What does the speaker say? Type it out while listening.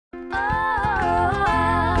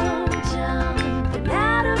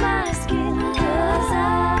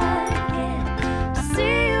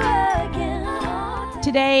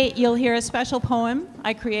Today, you'll hear a special poem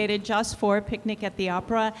I created just for Picnic at the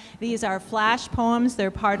Opera. These are flash poems.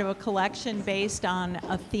 They're part of a collection based on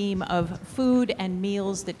a theme of food and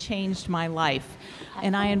meals that changed my life.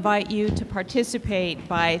 And I invite you to participate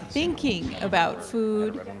by thinking about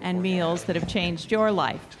food and meals that have changed your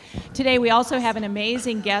life. Today, we also have an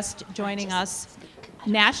amazing guest joining us.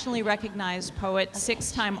 Nationally recognized poet,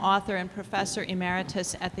 six-time author, and professor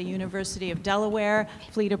emeritus at the University of Delaware.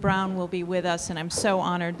 Fleda Brown will be with us, and I'm so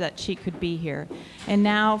honored that she could be here. And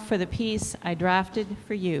now for the piece I drafted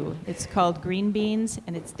for you. It's called Green Beans,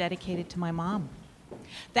 and it's dedicated to my mom.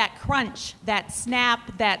 That crunch, that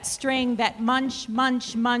snap, that string, that munch,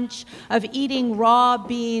 munch, munch of eating raw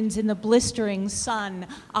beans in the blistering sun.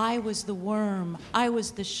 I was the worm, I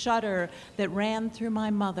was the shudder that ran through my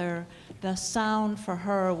mother. The sound for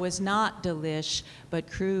her was not delish,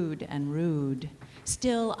 but crude and rude.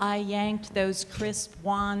 Still, I yanked those crisp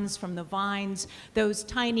wands from the vines, those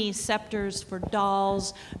tiny scepters for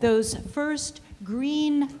dolls, those first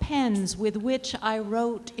green pens with which I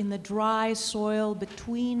wrote in the dry soil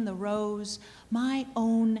between the rows my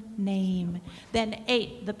own name, then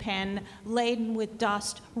ate the pen laden with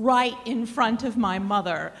dust right in front of my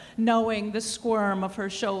mother, knowing the squirm of her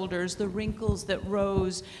shoulders, the wrinkles that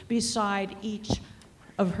rose beside each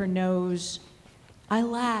of her nose. I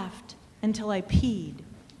laughed until I peed,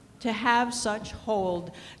 to have such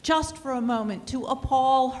hold, just for a moment, to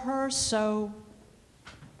appall her so.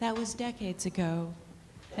 That was decades ago.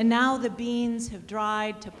 And now the beans have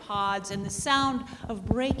dried to pods, and the sound of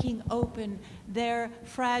breaking open their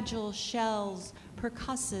fragile shells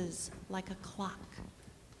percusses like a clock.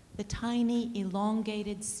 The tiny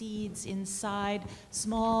elongated seeds inside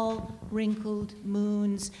small wrinkled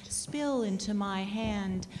moons spill into my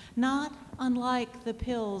hand, not unlike the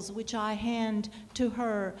pills which I hand to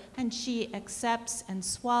her, and she accepts and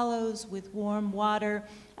swallows with warm water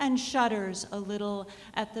and shudders a little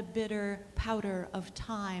at the bitter powder of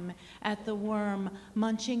time, at the worm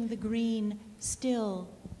munching the green still.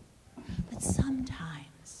 But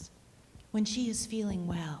sometimes, when she is feeling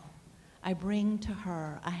well, I bring to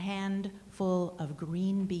her a handful of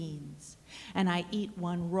green beans, and I eat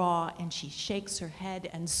one raw, and she shakes her head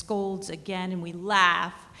and scolds again, and we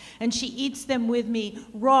laugh, and she eats them with me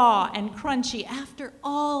raw and crunchy. After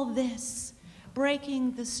all this,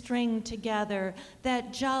 breaking the string together,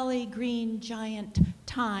 that jolly green giant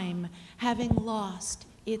time, having lost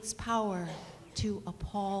its power to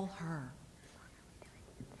appall her.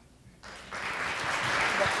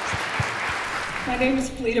 My name is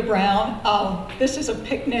Fleda Brown. This is a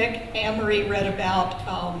picnic. Anne-Marie read about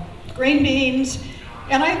green beans.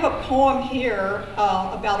 And I have a poem here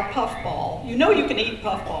about a puffball. You know you can eat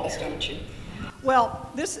puffballs, don't you? Well,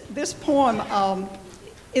 this poem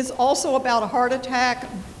is also about a heart attack,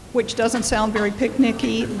 which doesn't sound very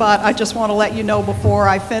picnicky, but I just want to let you know before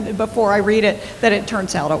I read it that it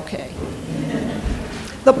turns out okay.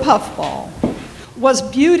 The puffball was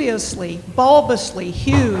beauteously, bulbously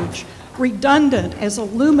huge, redundant as a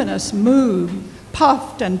luminous moon,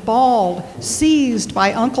 puffed and bald, seized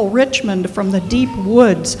by Uncle Richmond from the deep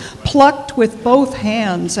woods, plucked with both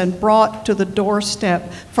hands and brought to the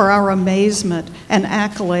doorstep for our amazement and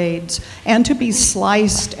accolades, and to be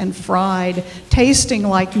sliced and fried, tasting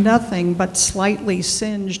like nothing but slightly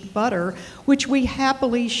singed butter, which we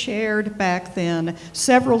happily shared back then,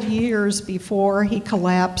 several years before he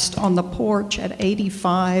collapsed on the porch at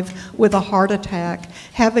 85 with a heart attack,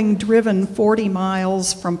 having driven 40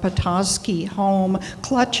 miles from Petoskey home,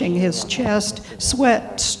 clutching his chest,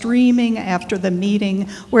 sweat streaming after the meeting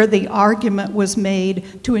where the argument was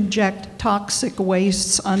made to inject toxic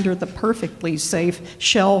wastes under the perfectly safe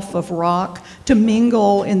shelf of rock, to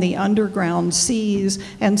mingle in the underground seas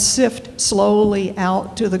and sift slowly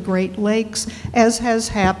out to the Great Lakes, as has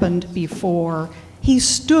happened before. He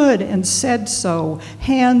stood and said so,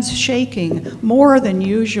 hands shaking more than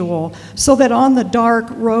usual, so that on the dark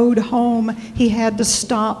road home he had to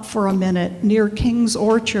stop for a minute near King's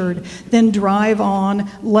Orchard, then drive on,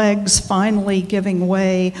 legs finally giving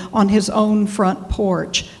way on his own front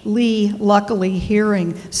porch, Lee luckily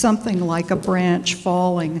hearing something like a branch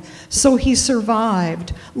falling. So he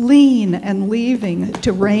survived, lean and leaving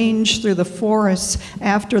to range through the forests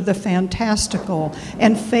after the fantastical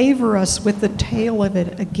and favor us with the tale of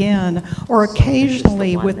it again, or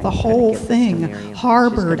occasionally with the whole thing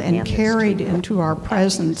harbored and carried into our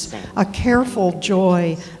presence, a careful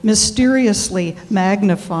joy, mysteriously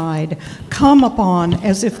magnified, come upon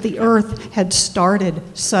as if the earth had started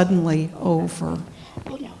suddenly over.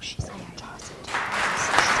 Oh no, she's